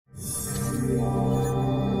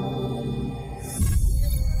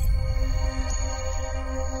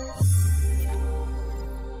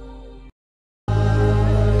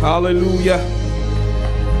Hallelujah.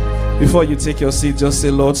 Before you take your seat, just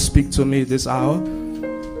say, Lord, speak to me this hour.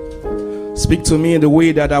 Speak to me in the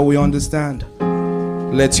way that I will understand.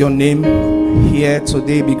 Let your name here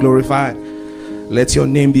today be glorified. Let your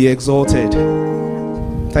name be exalted.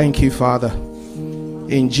 Thank you, Father.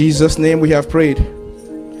 In Jesus' name we have prayed.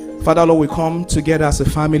 Father, Lord, we come together as a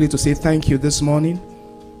family to say thank you this morning.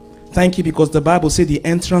 Thank you because the Bible says the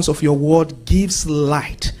entrance of your word gives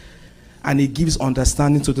light and it gives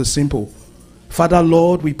understanding to the simple. Father,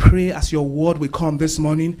 Lord, we pray as your word will come this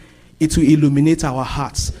morning, it will illuminate our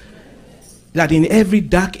hearts. That in every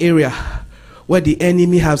dark area where the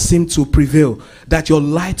enemy has seemed to prevail, that your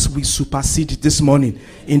light will supersede this morning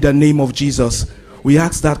in the name of Jesus. We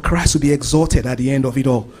ask that Christ will be exalted at the end of it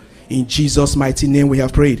all. In Jesus' mighty name we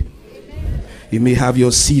have prayed. You may have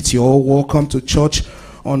your seat. You're all welcome to church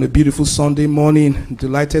on a beautiful Sunday morning.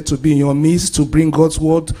 Delighted to be in your midst to bring God's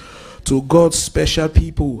word to God's special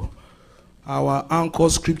people. Our anchor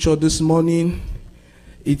scripture this morning,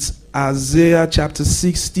 it's Isaiah chapter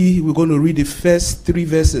 60. We're going to read the first 3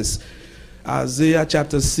 verses. Isaiah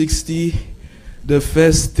chapter 60, the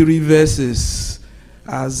first 3 verses.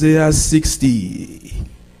 Isaiah 60,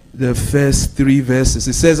 the first 3 verses.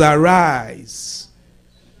 It says, arise,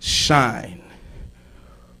 shine,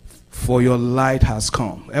 for your light has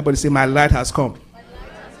come. Everybody say, my light has come.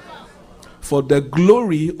 For the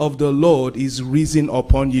glory of the Lord is risen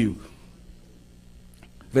upon you.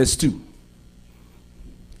 Verse 2.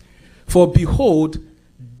 For behold,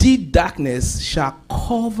 deep darkness shall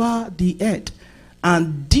cover the earth,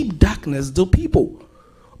 and deep darkness the people.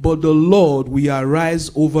 But the Lord will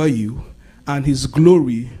arise over you, and his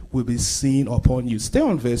glory will be seen upon you. Stay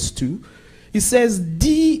on verse 2. It says,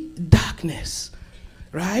 deep darkness.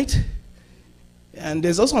 Right? And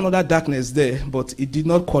there's also another darkness there, but it did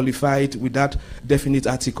not qualify it with that definite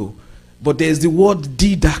article. But there's the word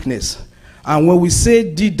deep darkness. And when we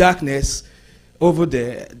say deep darkness over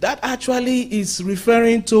there, that actually is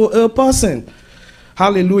referring to a person.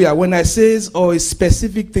 Hallelujah. When I say a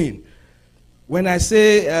specific thing, when I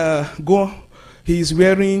say go, he's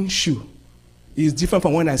wearing shoe, it's different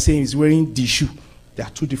from when I say he's wearing the shoe. There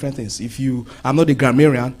are 2 different things. I'm not a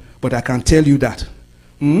grammarian, but I can tell you that.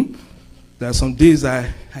 There are some days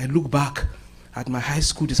I look back at my high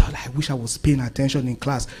school days. I wish I was paying attention in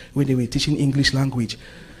class when they were teaching English language.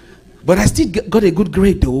 But I still got a good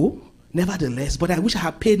grade though, nevertheless. But I wish I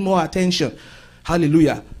had paid more attention.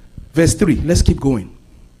 Hallelujah. Verse 3. Let's keep going.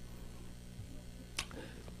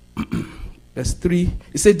 Verse 3.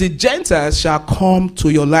 It said, the Gentiles shall come to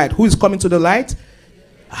your light. Who is coming to the light?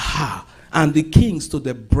 Aha. And the kings to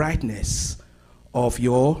the brightness of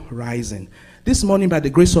your rising. This morning, by the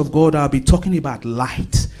grace of God, I'll be talking about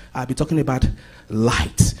light. I'll be talking about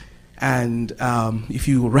light. And if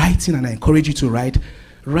you're writing, and I encourage you to write,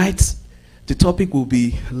 the topic will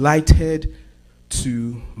be lighted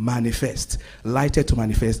to manifest. Lighted to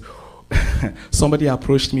manifest. Somebody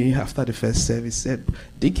approached me after the first service, said,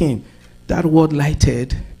 Deacon, that word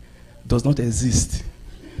lighted does not exist.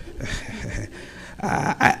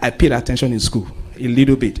 I paid attention in school a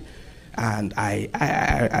little bit. And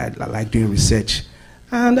I like doing research.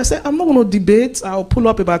 And I said, I'm not going to debate. I'll pull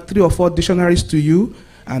up about 3 or 4 dictionaries to you.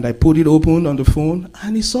 And I put it open on the phone.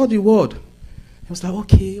 And he saw the word. He was like,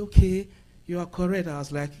 okay, you are correct. I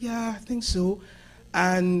was like, yeah, I think so.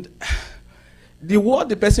 And the word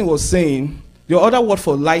the person was saying, the other word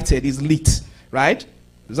for lighted is lit, right?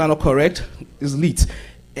 Is that not correct? It's lit.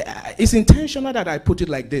 It's intentional that I put it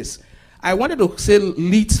like this. I wanted to say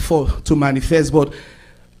lit to manifest, but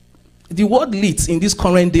the word lit in this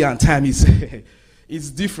current day and time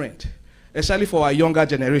is different, especially for our younger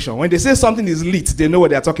generation. When they say something is lit, they know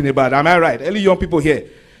what they're talking about. Am I right? Any young people here?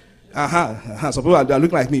 Some people are looking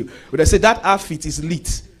like me. But they say that outfit is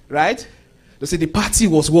lit, right? They say the party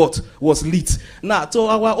was what? Was lit. Now, to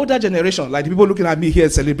our older generation, like the people looking at me here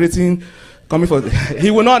celebrating, coming for,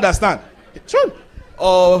 he will not understand. True.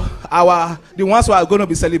 Or the ones who are going to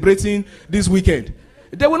be celebrating this weekend,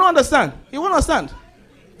 they will not understand. He won't understand.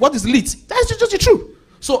 What is lit? That's just the truth.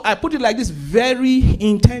 So I put it like this, very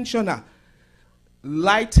intentional.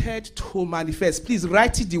 Lighted to manifest. Please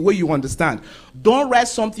write it the way you understand. Don't write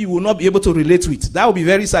something you will not be able to relate with. That will be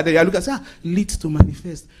very sad. You look and say, lit to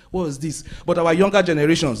manifest. What is this? But our younger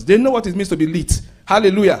generations, they know what it means to be lit.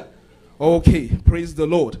 Hallelujah. Okay, praise the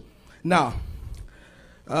Lord. Now,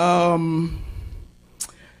 I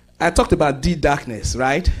talked about the darkness,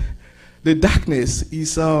 right? The darkness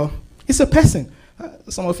is it's a person.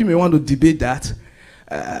 Some of you may want to debate that.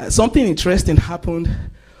 Something interesting happened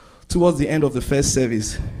towards the end of the first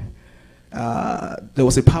service. There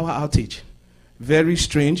was a power outage. Very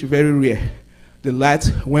strange, very rare. the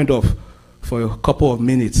light went off for a couple of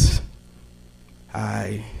minutes.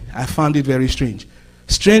 I found it very strange.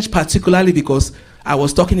 Strange particularly because I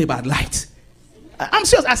was talking about light. I'm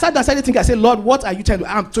serious. I sat down, started thinking, I said, Lord, what are you trying to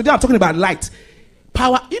do? Today I'm talking about light.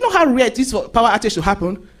 Power. You know how rare it is for power outage to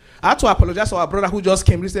happen? I had to apologize to our brother who just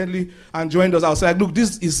came recently and joined us. I was like, look,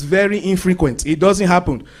 this is very infrequent. It doesn't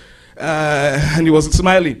happen. And he was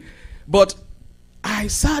smiling. But I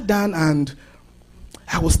sat down and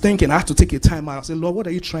I was thinking, I had to take a time out. I said, Lord, what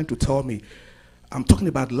are you trying to tell me? I'm talking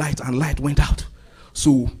about light, and light went out.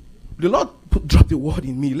 So the Lord dropped the word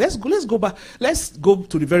in me. Let's go back. Let's go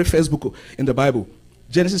to the very first book in the Bible,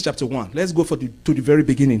 Genesis chapter 1. Let's go to the very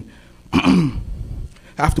beginning.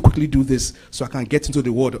 I have to quickly do this so I can get into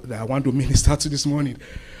the word that I want to minister to this morning.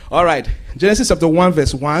 All right, Genesis chapter 1,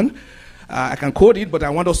 verse 1. I can quote it, but I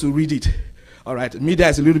want us to read it. All right, media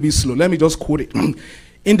is a little bit slow. Let me just quote it.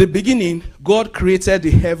 In the beginning, God created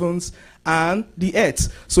the heavens and the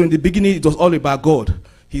earth. So in the beginning, it was all about God.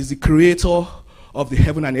 He's the creator of the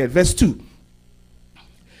heaven and earth. Verse 2.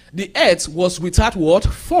 The earth was without what?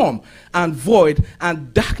 Form and void,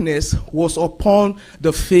 and darkness was upon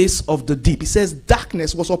the face of the deep. It says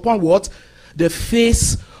darkness was upon what? The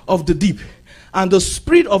face of the deep. And the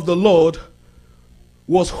Spirit of the Lord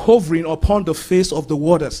was hovering upon the face of the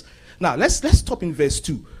waters. Now, let's stop in verse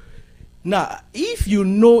 2. Now, if you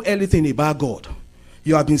know anything about God,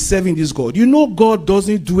 you have been serving this God. You know God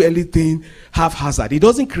doesn't do anything haphazard. He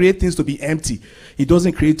doesn't create things to be empty. He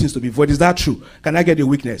doesn't create things to be void. Is that true? Can I get a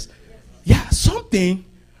witness? Yeah, something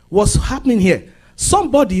was happening here.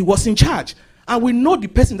 Somebody was in charge. And we know the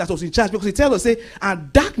person that was in charge because he tells us, say,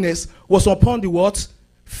 and darkness was upon the what?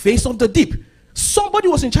 Face of the deep. Somebody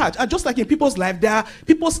was in charge. And just like in people's life, there are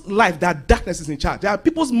people's life that darkness is in charge. There are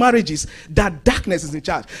people's marriages that darkness is in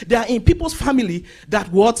charge. There are in people's family that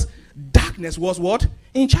what? Darkness was what?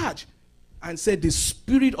 In charge. And said the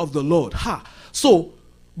Spirit of the Lord. So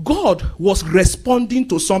God was responding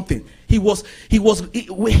to something. He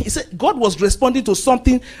said God was responding to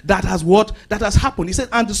something that has what? That has happened. He said,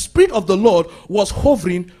 and the Spirit of the Lord was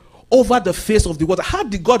hovering over the face of the water. How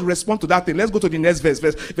did God respond to that thing? Let's go to the next verse,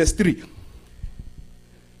 verse 3.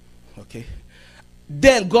 Okay.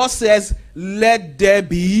 Then God says, let there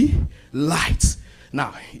be light.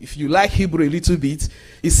 Now, if you like Hebrew a little bit,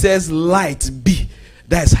 it says light be.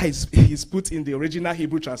 That's how it's put in the original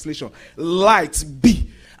Hebrew translation. Light be.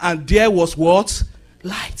 And there was what?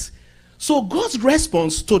 Light. So God's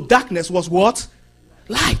response to darkness was what?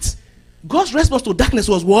 Light. God's response to darkness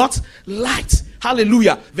was what? Light.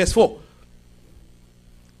 Hallelujah. Verse 4.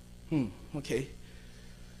 Okay.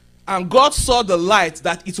 And God saw the light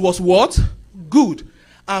that it was what? Good.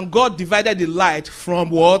 And God divided the light from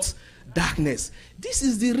what? Darkness. This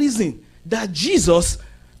is the reason that Jesus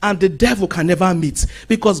and the devil can never meet.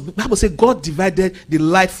 Because the Bible says God divided the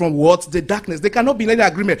light from what? The darkness. They cannot be in any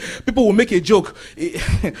agreement. People will make a joke.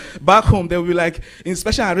 Back home, they will be like, in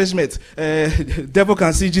special arrangement, devil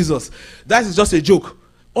can see Jesus. That is just a joke.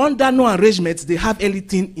 Under no arrangement, they have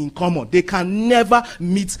anything in common. They can never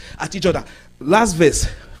meet at each other. Last verse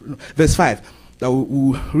 5 that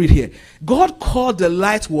we'll read here. God called the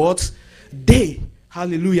light what? Day.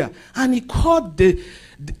 Hallelujah. And he called the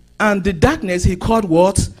darkness, he called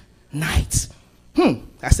what? Night.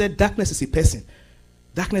 I said darkness is a person.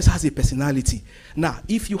 Darkness has a personality. Now,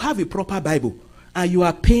 if you have a proper Bible and you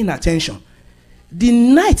are paying attention, the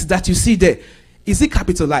night that you see there, is it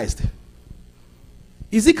capitalized?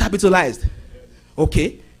 Is it capitalized?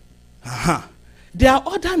 Okay. There are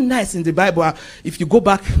other nights in the Bible. If you go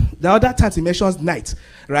back, there are other times he mentions night,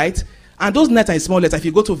 right? And those nights are in small letters. If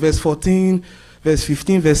you go to verse 14, verse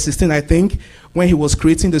 15, verse 16, I think, when he was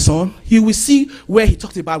creating the sun, you will see where he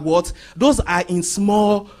talked about what? Those are in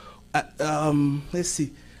small, let's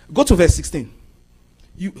see. Go to verse 16.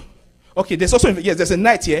 Okay, there's also, yes, there's a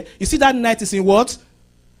night here. You see that night is in what?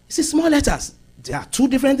 It's in small letters. There are two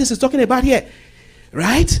different things he's talking about here,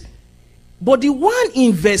 right? But the one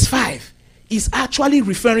in verse 5 is actually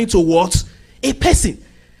referring to what? A person.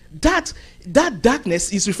 That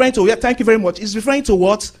darkness is referring to, thank you very much, is referring to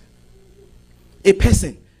what? A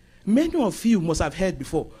person. Many of you must have heard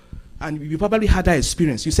before, and you probably had that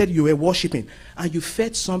experience. You said you were worshiping, and you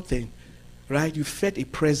felt something, right? You felt a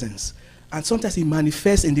presence. And sometimes it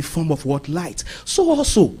manifests in the form of what? Light. So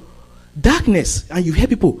also, darkness, and you hear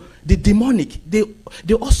people, the demonic, they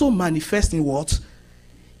also manifest in what?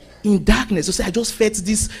 In darkness. You say, I just felt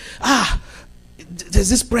this, there's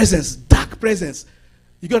this presence, dark presence.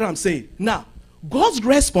 You get what I'm saying? Now, God's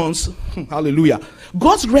response, hallelujah,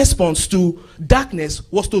 God's response to darkness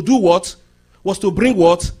was to do what? Was to bring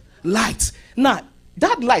what? Light. Now,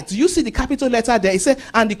 That light, do you see the capital letter there? It said,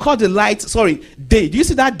 and they called the light, day. Do you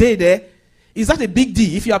see that day there? Is that a big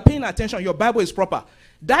D? If you are paying attention, your Bible is proper.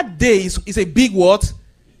 That day is a big what?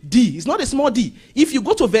 D. It's not a small d. If you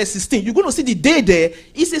go to verse 16, you're going to see the day there.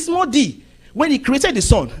 It's a small d. When he created the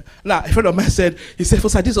sun. Now, a friend of mine said,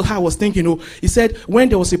 Efosa, this is how I was thinking. He said, when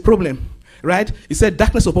there was a problem, right? He said,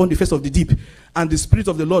 darkness upon the face of the deep, and the Spirit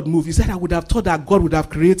of the Lord moved. He said, I would have thought that God would have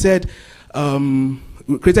created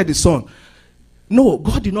the sun. No,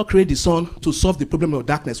 God did not create the sun to solve the problem of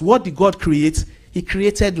darkness. What did God create? He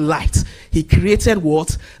created light. He created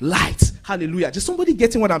what? Light. Hallelujah. Is somebody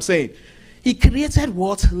getting what I'm saying? He created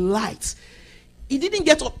what? Light. He didn't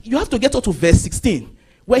get up. You have to get up to verse 16,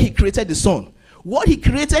 where he created the sun. What he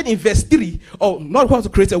created in verse 3, or not what he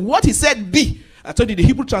created, what he said be. I told you the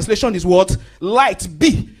Hebrew translation is what? Light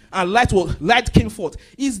be. And light came forth.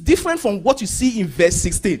 It's different from what you see in verse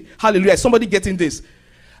 16. Hallelujah. Is somebody getting this?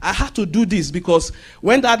 I had to do this because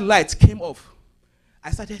when that light came off, I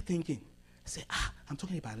started thinking. I said, I'm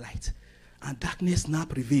talking about light. And darkness now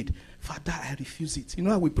prevailed. Father, I refuse it. You know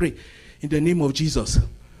how we pray? In the name of Jesus.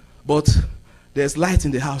 But there's light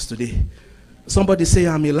in the house today. Somebody say,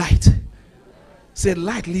 I'm a light. Say,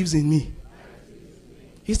 light lives in me.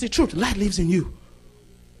 It's the truth. Light lives in you.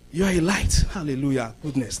 You are a light. Hallelujah.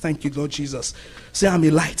 Goodness. Thank you, Lord Jesus. Say, I'm a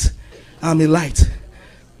light. I'm a light.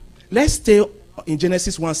 Let's stay in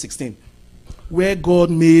Genesis 1:16, where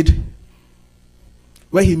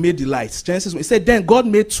he made the lights. Genesis, it said, then God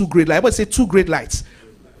made two great lights. Everybody say two great lights.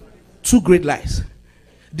 Two great lights.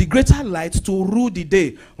 The greater light to rule the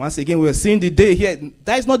day. Once again, we're seeing the day here.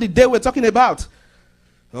 That is not the day we're talking about.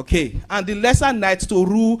 Okay. And the lesser light to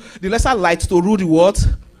rule the what?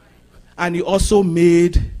 And he also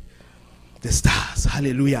made the stars.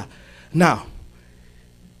 Hallelujah. Now,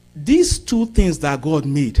 these two things that God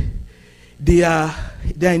made, they are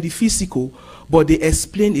in the physical, but they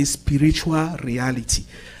explain a spiritual reality.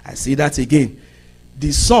 I say that again.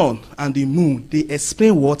 The sun and the moon, they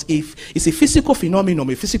explain what if it's a physical phenomenon,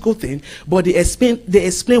 a physical thing, but they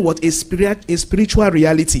explain what a spiritual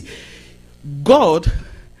reality. God,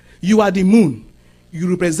 you are the moon. You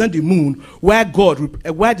represent the moon, where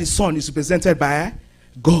the sun is represented by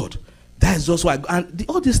God. That is just why. And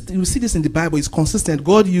all this, you see this in the Bible, is consistent.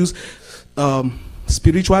 God used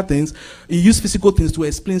spiritual things. He used physical things to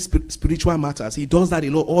explain spiritual matters. He does that a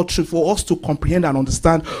lot, all true, for us to comprehend and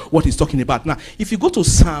understand what he's talking about. Now, if you go to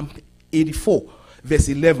Psalm 84, verse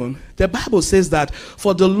 11, the Bible says that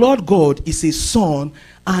for the Lord God is a sun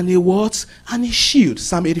and a what? And a shield.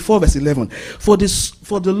 Psalm 84, verse 11. For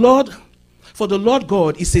the Lord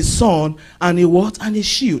God is a sun and a what? And a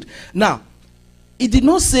shield. Now, it did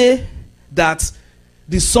not say that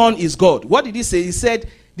the sun is God. What did he say? He said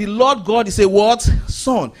the Lord God is a what?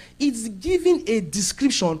 Son. It's giving a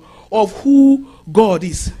description of who God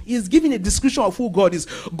is. It's giving a description of who God is.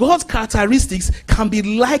 God's characteristics can be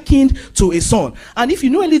likened to a sun. And if you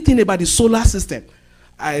know anything about the solar system,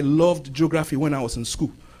 I loved geography when I was in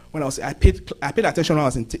school. I paid attention when I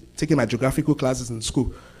was taking my geographical classes in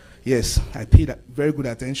school. Yes, I paid very good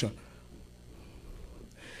attention.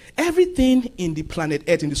 Everything in the planet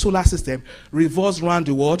Earth, in the solar system, revolves around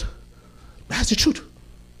the world. That's the truth.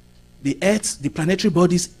 The Earth, the planetary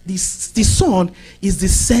bodies, the sun is the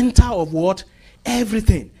center of what?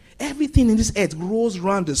 Everything. Everything in this Earth rolls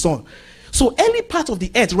around the sun. So any part of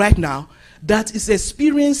the Earth right now that is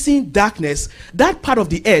experiencing darkness, that part of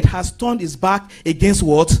the Earth has turned its back against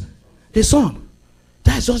what? The sun.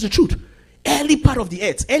 That's just the truth. Any part of the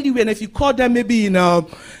Earth, anywhere, and if you call them maybe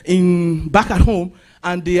in back at home,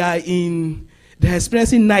 and they're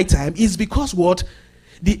experiencing nighttime, is because what?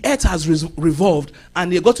 The earth has revolved,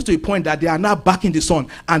 and they got to a point that they are now back in the sun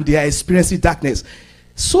and they are experiencing darkness.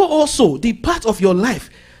 So also, the part of your life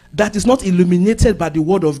that is not illuminated by the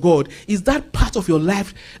word of God is that part of your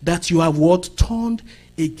life that you have what? Turned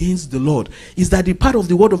against the Lord. Is that the part of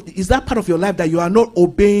the word is that part of your life that you are not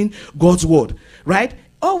obeying God's word, right?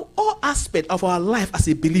 All aspect of our life as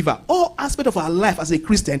a believer, all aspect of our life as a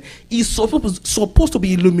Christian is supposed to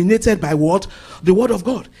be illuminated by what? The word of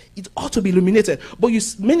God. It ought to be illuminated. But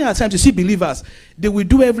many times you see believers, they will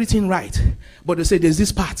do everything right, but they say there's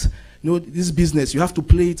this part, this business, you have to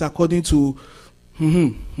play it according to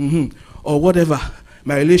or whatever,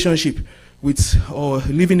 my relationship with, or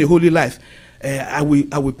living a holy life. I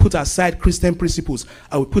will put aside Christian principles.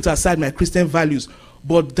 I will put aside my Christian values.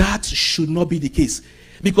 But that should not be the case.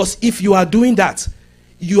 Because if you are doing that,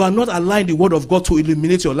 you are not allowing the word of God to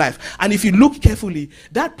illuminate your life. And if you look carefully,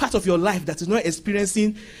 that part of your life that is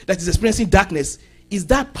experiencing darkness is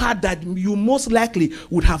that part that you most likely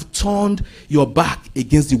would have turned your back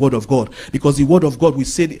against the word of God. Because the word of God, we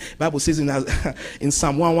said, the Bible says in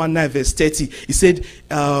Psalm 119 verse 30, it said,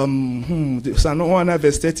 Psalm 119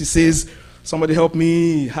 verse 30 says, somebody help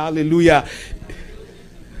me, hallelujah.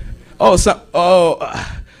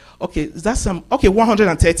 Okay, that's some, okay,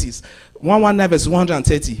 130s. 119 verse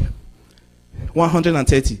 130.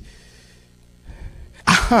 130.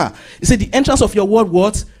 Aha. It said, the entrance of your word,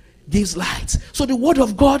 what? Gives light. So the word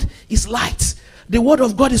of God is light. The word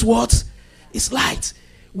of God is what? Is light.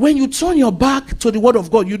 When you turn your back to the word of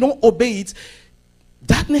God, you don't obey it,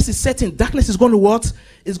 darkness is setting. Darkness is going to what?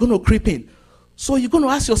 It's going to creep in. So you're going to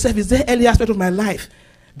ask yourself, is there any aspect of my life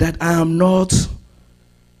that I am not,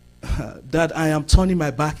 that I am turning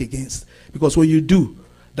my back against? Because when you do,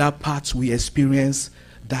 that part we experience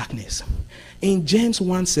darkness. In James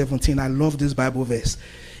 1:17, I love this Bible verse.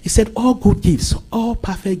 He said, all good gifts, all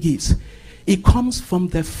perfect gifts, it comes from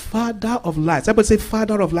the Father of lights. I would say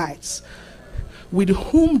Father of lights, with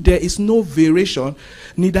whom there is no variation,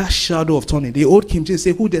 neither shadow of turning. The old King James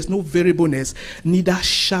say, who there's no variableness, neither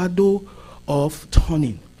shadow of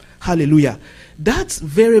turning. Hallelujah. That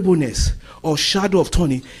variableness or shadow of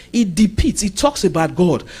turning, it depicts, it talks about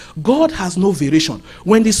God. God has no variation.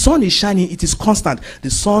 When the sun is shining, it is constant. The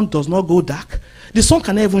sun does not go dark. The sun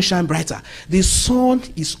can even shine brighter. The sun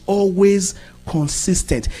is always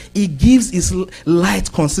consistent. It gives its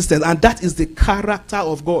light consistent, and that is the character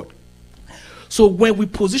of God. So when we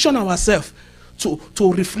position ourselves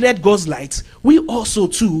to reflect God's light, we also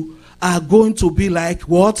too are going to be like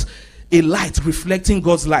what? A light reflecting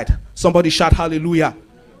God's light. Somebody shout hallelujah.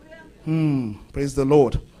 Praise the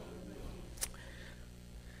Lord.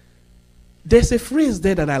 There's a phrase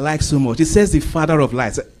there that I like so much. It says the Father of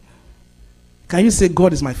lights. Can you say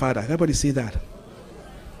God is my Father? Everybody say that.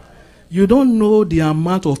 You don't know the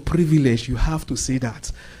amount of privilege you have to say that.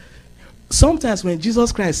 Sometimes when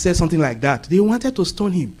Jesus Christ said something like that, they wanted to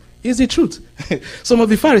stone him. It's the truth. Some of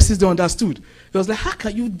the Pharisees, they understood. It was like, how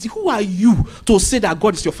can you, who are you to say that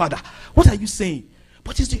God is your Father? What are you saying?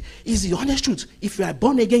 But it's the honest truth. If you are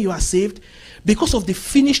born again, you are saved. Because of the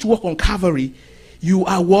finished work on Calvary, you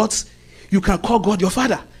are what? You can call God your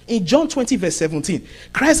Father. In John 20 verse 17,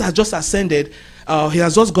 Christ has just ascended. He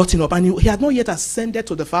has just gotten up, and he had not yet ascended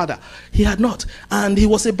to the Father. He had not. And he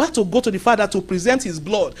was about to go to the Father to present his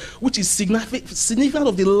blood, which is significant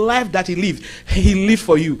of the life that he lived. He lived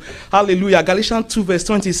for you. Hallelujah. Galatians 2 verse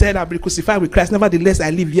 20 said, I've been crucified with Christ. Nevertheless, I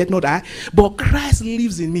live, yet not I. But Christ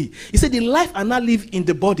lives in me. He said, the life I now live in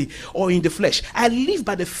the body or in the flesh, I live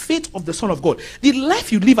by the faith of the Son of God. The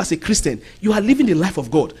life you live as a Christian, you are living the life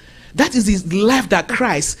of God. That is the life that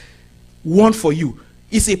Christ won for you.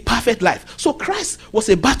 It's a perfect life. So Christ was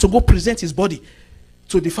about to go present his body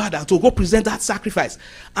to the Father, to go present that sacrifice.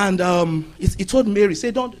 And he told Mary,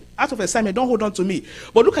 say, don't, out of assignment, don't hold on to me.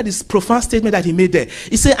 But look at this profound statement that he made there.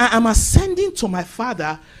 He said, I am ascending to my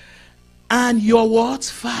Father and your what?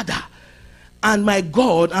 Father. And my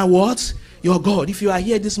God and what? Your God. If you are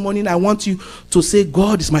here this morning, I want you to say,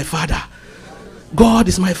 God is my Father. God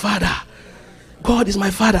is my Father. God is my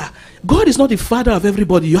Father. God is not the Father of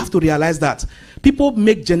everybody. You have to realize that. People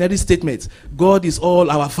make generic statements. God is all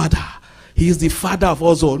our Father. He is the Father of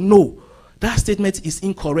us all. No. That statement is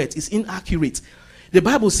incorrect. It's inaccurate. The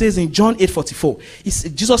Bible says in John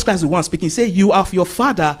 8:44, Jesus Christ is the one speaking. He said, you are of your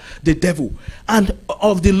father, the devil. And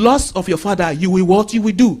of the lust of your father, you will what? You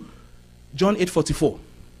will do. John 8:44.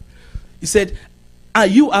 He said,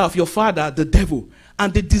 and you are of your father, the devil.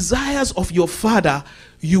 And the desires of your father,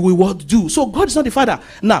 you will what? Do. So God is not the Father.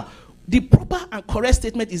 Now, the proper and correct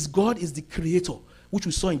statement is God is the creator, which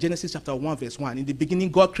we saw in Genesis chapter 1 verse 1. In the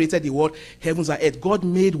beginning, God created the world, heavens and earth. God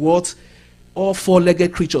made what? All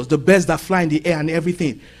four-legged creatures, the birds that fly in the air and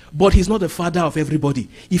everything. But he's not the Father of everybody.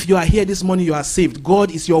 If you are here this morning, you are saved.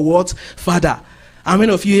 God is your what? Father. How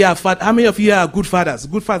many of you here are good fathers?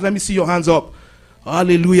 Good fathers, let me see your hands up.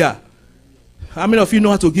 Hallelujah. How many of you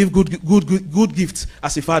know how to give good gifts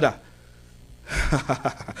as a father?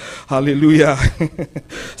 Hallelujah.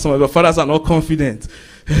 Some of your fathers are not confident.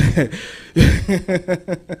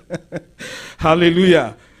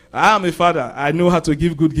 Hallelujah. I am a father. I know how to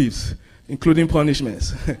give good gifts, including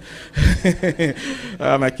punishments.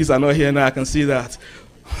 My kids are not here now. I can see that.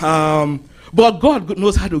 But God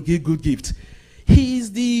knows how to give good gifts. He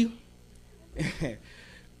is the... I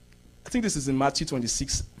think this is in Matthew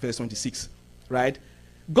 26, verse 26. Right?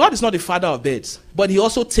 God is not the father of birds, but he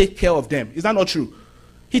also takes care of them. Is that not true?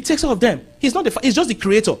 He takes care of them. He's not he's just the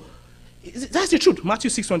creator. That's the truth. Matthew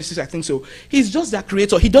 6:26, I think so. He's just their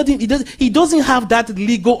creator. He doesn't have that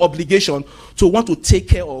legal obligation to want to take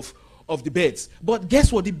care of of the birds. But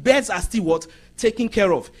guess what? The birds are still what? Taken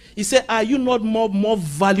care of. He said, are you not more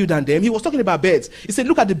valued than them? He was talking about birds. He said,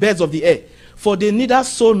 look at the birds of the air. For they neither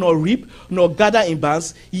sow nor reap nor gather in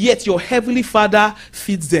barns, yet your heavenly Father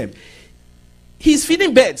feeds them. He's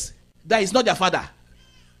feeding birds. That is not their father.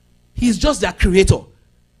 He's just their creator.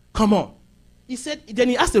 Come on. He said, then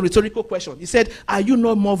he asked a rhetorical question. He said, are you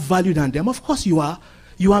not more valued than them? Of course you are.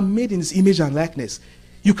 You are made in his image and likeness.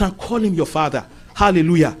 You can call him your father.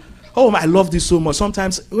 Hallelujah. Oh, I love this so much.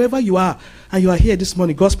 Sometimes, wherever you are, and you are here this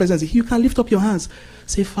morning, God's presence, you can lift up your hands.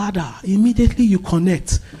 Say, Father. Immediately you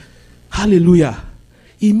connect. Hallelujah.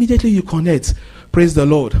 Immediately you connect. Praise the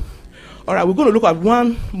Lord. All right, we're going to look at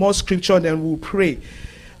one more scripture, then we'll pray.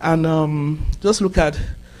 And just look at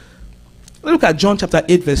John chapter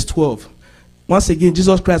 8, verse 12. Once again,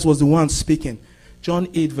 Jesus Christ was the one speaking. John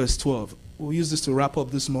 8, verse 12. We'll use this to wrap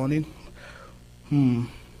up this morning.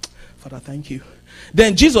 Father, thank you.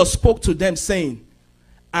 Then Jesus spoke to them, saying,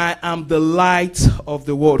 I am the light of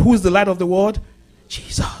the world. Who is the light of the world?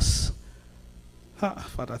 Jesus.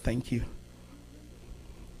 Father, thank you.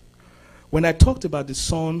 When I talked about the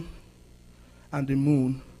sun and the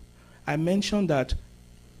moon, I mentioned that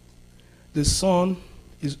the sun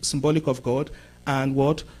is symbolic of God, and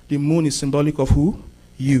what? The moon is symbolic of who?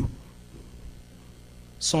 You.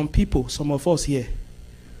 Some people, some of us here,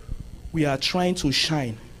 we are trying to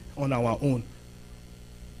shine on our own.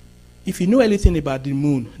 If you know anything about the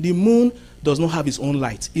moon does not have its own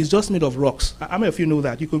light. It's just made of rocks. How many of you know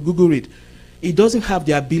that? You could Google it. It doesn't have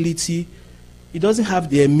the ability, it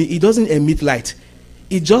doesn't emit light.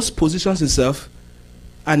 It just positions itself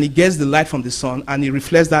and it gets the light from the sun and it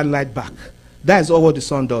reflects that light back. That is all what the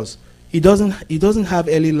sun does. It doesn't have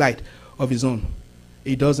any light of its own.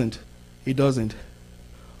 It doesn't.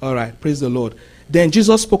 All right, praise the Lord. Then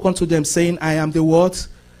Jesus spoke unto them, saying, I am the what?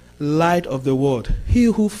 Light of the world. He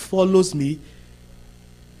who follows me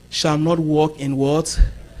shall not walk in what?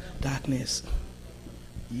 Darkness.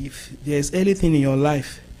 If there is anything in your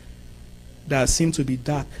life that seems to be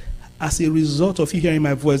dark, as a result of you hearing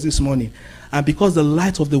my voice this morning, and because the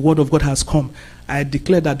light of the word of God has come, I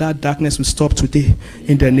declare that darkness will stop today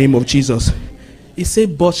in the name of Jesus. He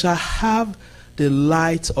said, but shall have the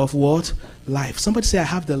light of what? Life. Somebody say, I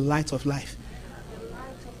have the light of life.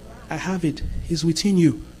 I have it. It's within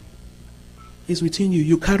you. It's within you.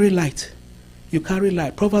 You carry light. You carry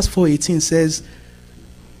light. Proverbs 4:18 says,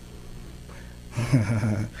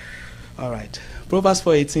 all right. Proverbs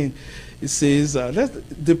 4:18, it says,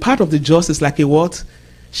 the path of the just is like a what?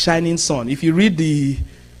 Shining sun. If you read the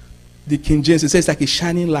King James, it says like a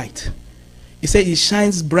shining light. It says it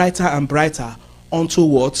shines brighter and brighter unto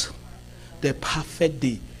what? The perfect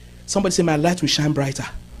day. Somebody say, my light will shine brighter.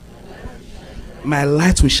 My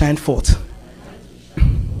light will shine forth.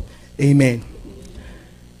 Amen.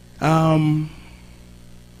 The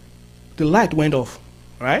light went off,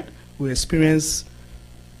 right? We experienced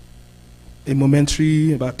a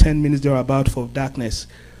momentary, about 10 minutes thereabout, for darkness.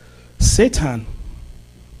 Satan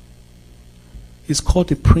is called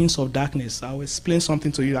the prince of darkness. I'll explain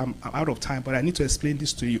something to you. I'm out of time, but I need to explain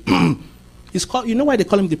this to you. It's called, you know why they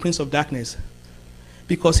call him the prince of darkness?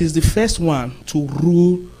 Because he's the first one to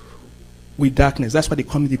rule with darkness. That's why they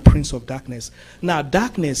call him the prince of darkness. Now,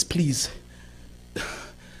 darkness, please,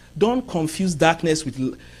 don't confuse darkness with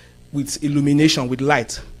illumination, with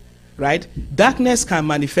light, right? Darkness can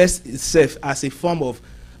manifest itself as a form of,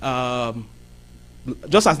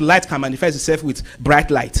 just as light can manifest itself with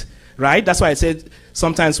bright light, right? That's why I said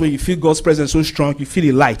sometimes when you feel God's presence so strong, you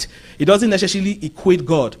feel a light. It doesn't necessarily equate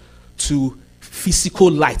God to physical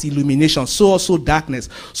light, illumination, so also darkness.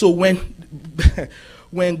 So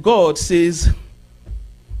when God says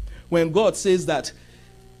that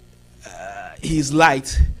He's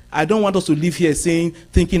light, I don't want us to live here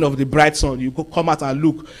thinking of the bright sun. You go come out and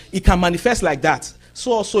look. It can manifest like that.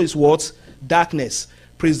 So also is what? Darkness.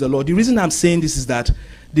 Praise the Lord. The reason I'm saying this is that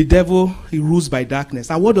the devil, he rules by darkness.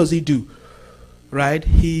 And what does he do? Right?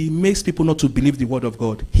 He makes people not to believe the word of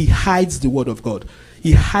God. He hides the word of God.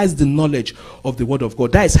 He hides the knowledge of the word of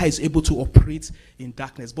God. That is how he's able to operate in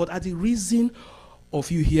darkness. But at the reason of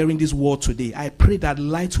you hearing this word today, I pray that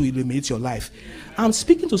light will illuminate your life. I'm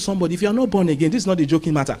speaking to somebody. If you are not born again, this is not a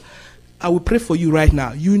joking matter. I will pray for you right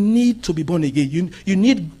now. You need to be born again. You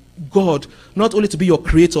need God not only to be your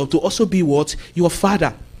creator, to also be what? Your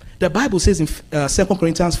father. The Bible says in 2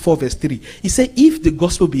 Corinthians 4 verse 3, it says, if the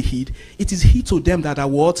gospel be hid, it is hid to them that are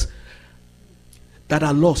what? That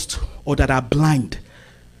are lost or that are blind.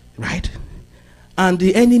 Right? And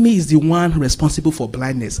the enemy is the one responsible for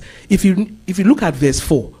blindness. If you look at verse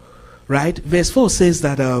 4, right? Verse 4 says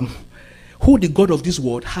that who the God of this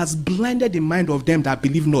world has blinded the mind of them that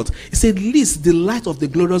believe not. He said, lest the light of the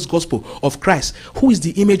glorious gospel of Christ, who is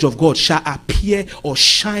the image of God, shall appear or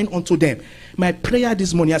shine unto them. My prayer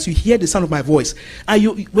this morning, as you hear the sound of my voice, and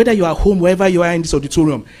you, whether you are home, wherever you are in this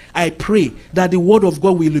auditorium, I pray that the word of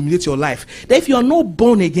God will illuminate your life. That if you are not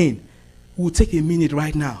born again, we'll take a minute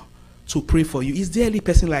right now to pray for you. Is there any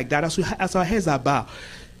person like that? As our heads are bowed,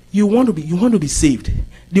 you want to be saved.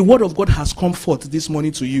 The word of God has come forth this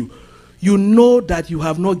morning to you. You know that you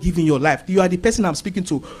have not given your life. You are the person I'm speaking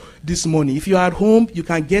to this morning. If you are at home, you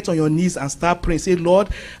can get on your knees and start praying. Say, Lord,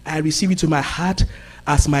 I receive you to my heart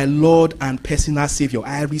as my Lord and personal Savior.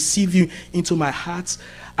 I receive you into my heart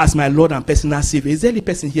as my Lord and personal Savior. Is there any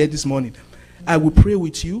person here this morning? I will pray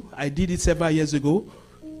with you. I did it several years ago.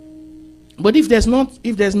 But if there's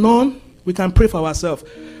none, we can pray for ourselves.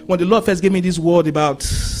 When the Lord first gave me this word about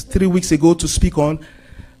 3 weeks ago to speak on,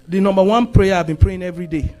 the number one prayer I've been praying every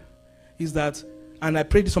day is that, and I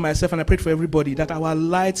prayed this for myself and I prayed for everybody, that our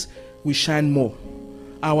light will shine more.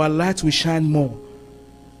 Our light will shine more.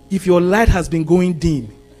 If your light has been going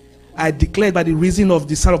dim, I declare by the reason of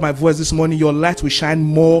the sound of my voice this morning, your light will shine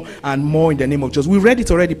more and more in the name of Jesus. We read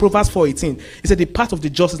it already, Proverbs 4:18. He said, the path of the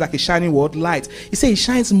just is like a shining word, light. He said, it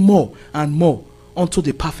shines more and more unto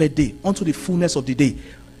the perfect day, unto the fullness of the day.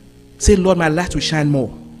 Say, Lord, my light will shine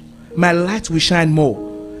more. My light will shine more.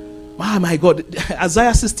 Oh my God.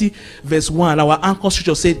 Isaiah 60 verse 1, our anchor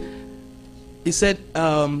scripture said, it said,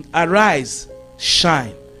 arise,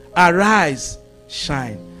 shine. Arise,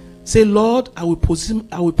 shine. Say, Lord, I will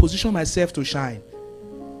position myself to shine.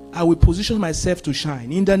 I will position myself to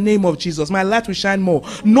shine. In the name of Jesus, my light will shine more.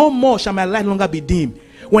 No more shall my light longer be dim.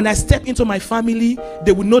 When I step into my family,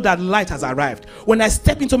 they will know that light has arrived. When I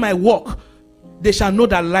step into my work, they shall know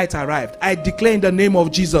that light arrived. I declare in the name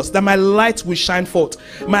of Jesus that my light will shine forth.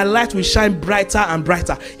 My light will shine brighter and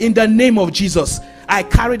brighter. In the name of Jesus, I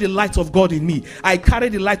carry the light of God in me. I carry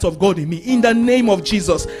the light of God in me. In the name of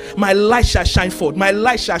Jesus, my light shall shine forth. My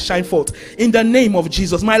light shall shine forth. In the name of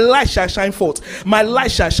Jesus, my light shall shine forth. My light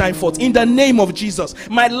shall shine forth. In the name of Jesus,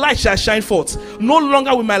 my light shall shine forth. No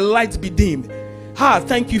longer will my light be dim.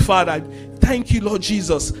 Thank you, Father. Thank you, Lord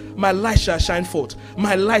Jesus. My light shall shine forth.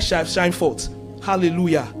 My light shall shine forth.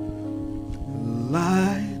 Hallelujah.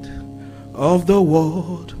 Light of the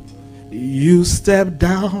world, you step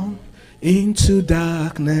down into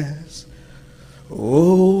darkness.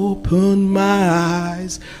 Open my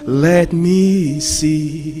eyes, let me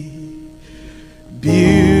see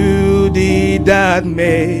beauty that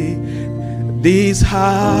made this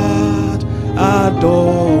heart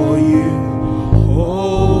adore you.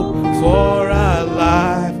 Hope for a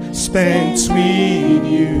life spent with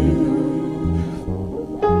you.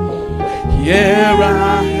 Here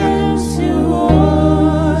I